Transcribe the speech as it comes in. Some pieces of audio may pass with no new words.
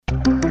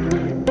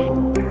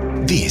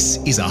This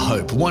is a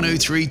Hope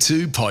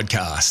 1032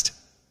 podcast.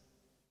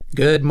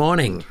 Good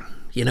morning.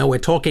 We're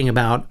talking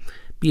about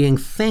being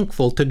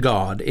thankful to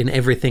God in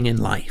everything in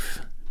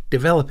life,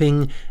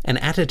 developing an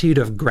attitude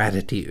of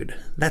gratitude.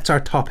 That's our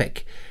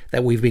topic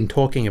that we've been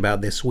talking about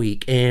this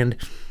week. And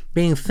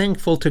being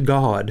thankful to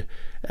God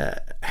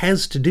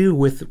has to do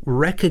with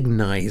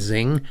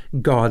recognizing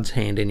God's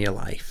hand in your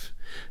life.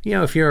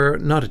 If you're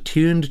not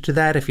attuned to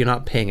that, if you're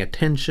not paying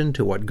attention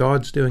to what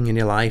God's doing in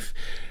your life,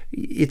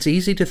 it's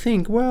easy to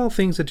think, well,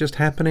 things are just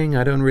happening.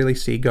 I don't really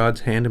see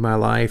God's hand in my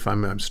life.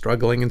 I'm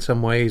struggling in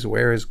some ways.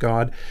 Where is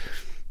God?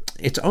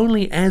 It's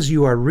only as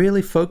you are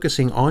really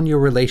focusing on your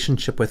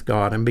relationship with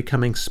God and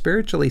becoming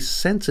spiritually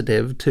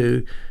sensitive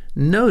to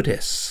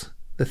notice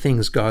the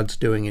things God's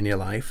doing in your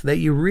life that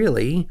you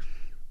really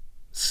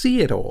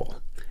see it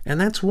all. And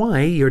that's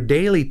why your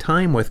daily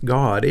time with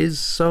God is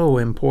so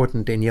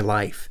important in your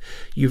life.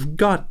 You've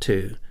got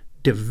to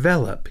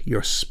develop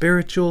your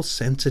spiritual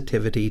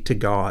sensitivity to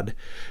God.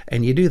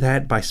 And you do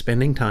that by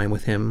spending time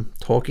with Him,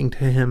 talking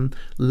to Him,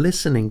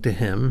 listening to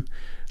Him,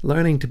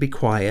 learning to be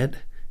quiet,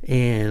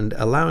 and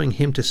allowing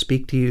Him to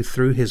speak to you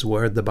through His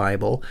Word, the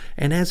Bible.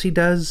 And as He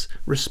does,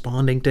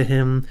 responding to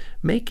Him,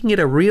 making it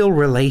a real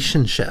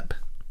relationship.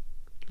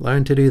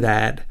 Learn to do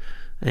that,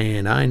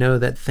 and I know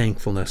that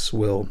thankfulness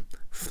will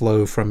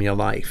flow from your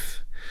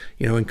life.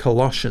 In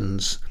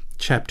Colossians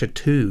chapter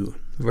 2,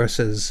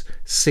 verses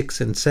 6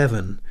 and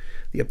 7,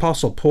 the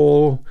Apostle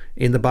Paul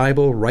in the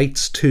Bible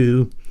writes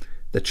to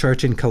the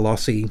church in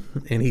Colossae,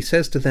 and he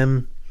says to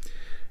them,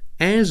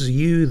 "As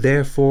you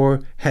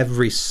therefore have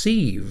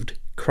received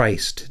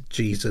Christ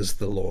Jesus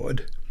the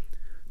Lord,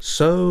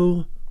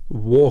 so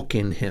walk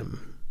in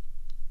Him,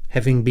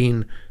 having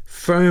been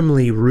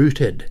firmly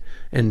rooted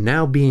and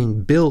now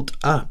being built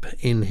up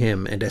in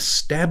Him and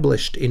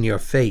established in your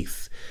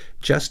faith,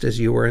 just as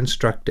you were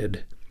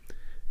instructed,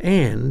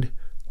 and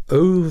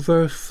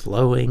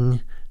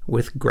overflowing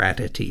with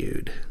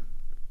gratitude."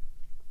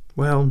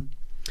 Well,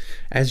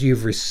 as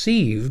you've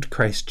received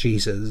Christ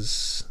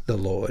Jesus the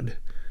Lord,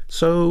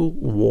 so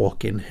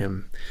walk in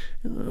Him.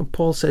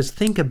 Paul says,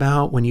 think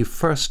about when you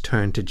first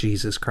turned to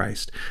Jesus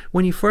Christ,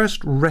 when you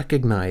first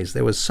recognized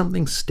there was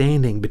something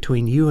standing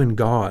between you and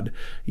God,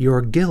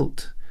 your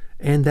guilt,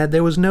 and that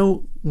there was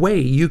no way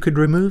you could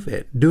remove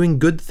it. Doing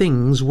good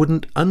things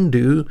wouldn't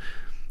undo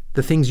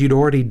the things you'd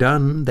already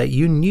done that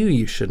you knew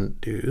you shouldn't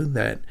do,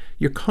 that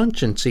your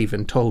conscience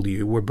even told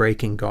you were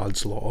breaking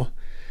God's law.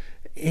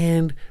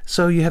 And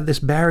so you have this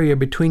barrier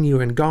between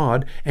you and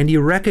God, and you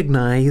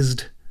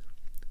recognized,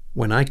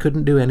 when I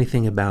couldn't do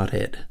anything about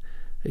it,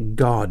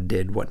 God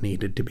did what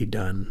needed to be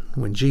done.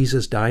 When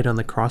Jesus died on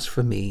the cross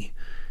for me,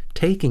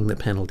 taking the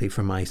penalty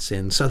for my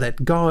sin, so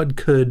that God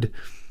could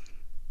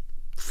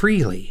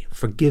freely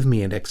forgive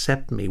me and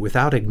accept me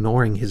without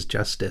ignoring His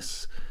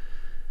justice.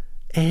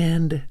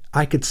 And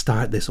I could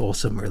start this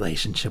awesome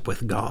relationship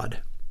with God.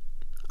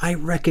 I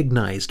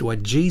recognized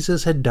what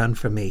Jesus had done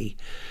for me,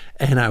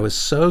 and I was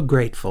so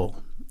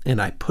grateful, and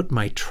I put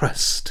my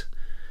trust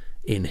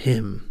in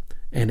Him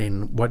and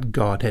in what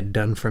God had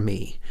done for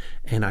me,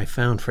 and I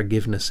found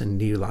forgiveness and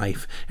new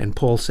life. And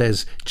Paul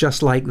says,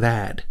 just like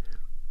that,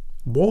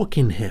 walk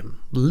in Him.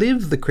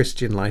 Live the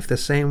Christian life the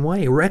same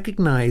way.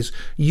 Recognize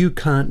you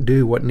can't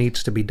do what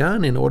needs to be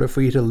done in order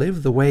for you to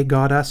live the way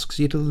God asks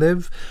you to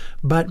live,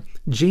 but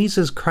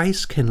Jesus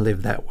Christ can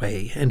live that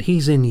way, and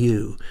He's in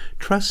you.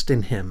 Trust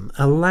in Him.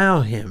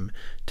 Allow Him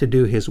to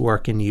do His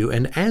work in you.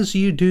 And as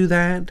you do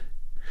that,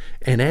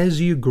 and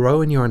as you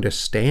grow in your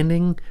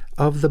understanding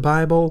of the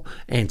Bible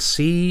and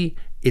see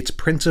its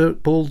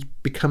principles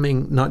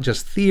becoming not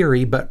just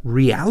theory, but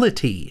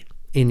reality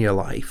in your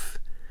life,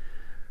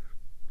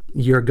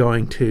 you're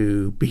going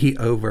to be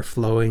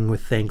overflowing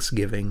with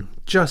thanksgiving,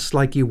 just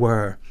like you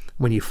were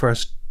when you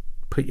first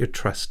put your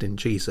trust in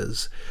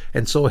Jesus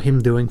and saw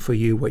Him doing for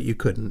you what you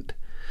couldn't.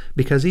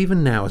 Because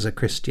even now as a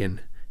Christian,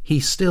 He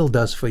still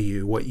does for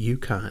you what you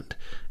can't,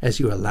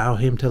 as you allow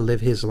Him to live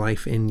His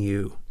life in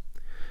you.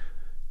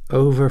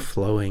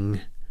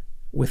 Overflowing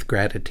with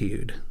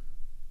gratitude.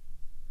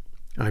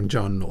 I'm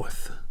John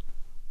North.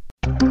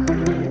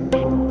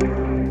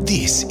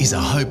 This is a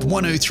Hope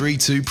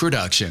 1032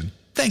 production.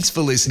 Thanks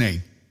for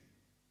listening.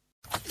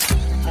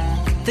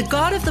 The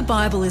God of the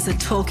Bible is a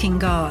talking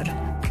God.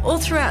 All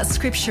throughout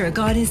Scripture,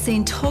 God is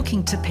seen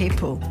talking to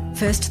people,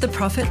 first to the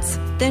prophets,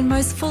 then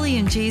most fully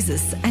in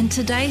Jesus, and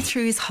today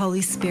through His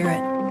Holy Spirit.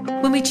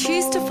 When we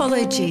choose to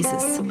follow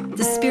Jesus,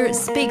 the Spirit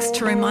speaks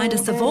to remind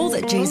us of all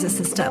that Jesus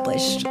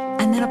established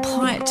and then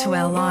apply it to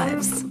our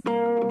lives.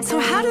 So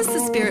how does the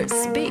Spirit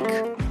speak?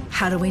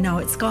 How do we know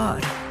it's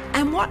God?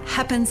 And what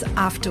happens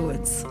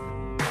afterwards?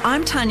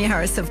 I'm Tanya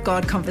Harris of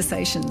God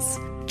Conversations.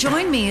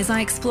 Join me as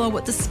I explore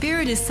what the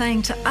Spirit is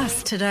saying to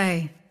us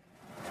today.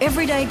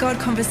 Everyday God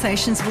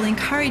Conversations will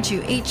encourage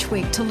you each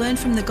week to learn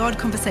from the God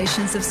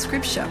Conversations of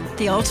Scripture,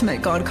 the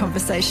ultimate God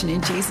conversation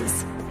in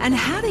Jesus, and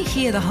how to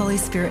hear the Holy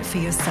Spirit for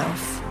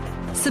yourself.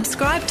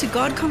 Subscribe to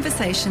God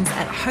Conversations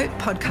at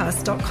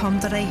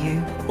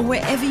hopepodcast.com.au or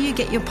wherever you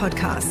get your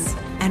podcasts.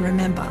 And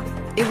remember,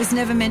 It was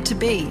never meant to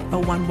be a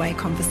one-way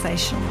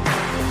conversation.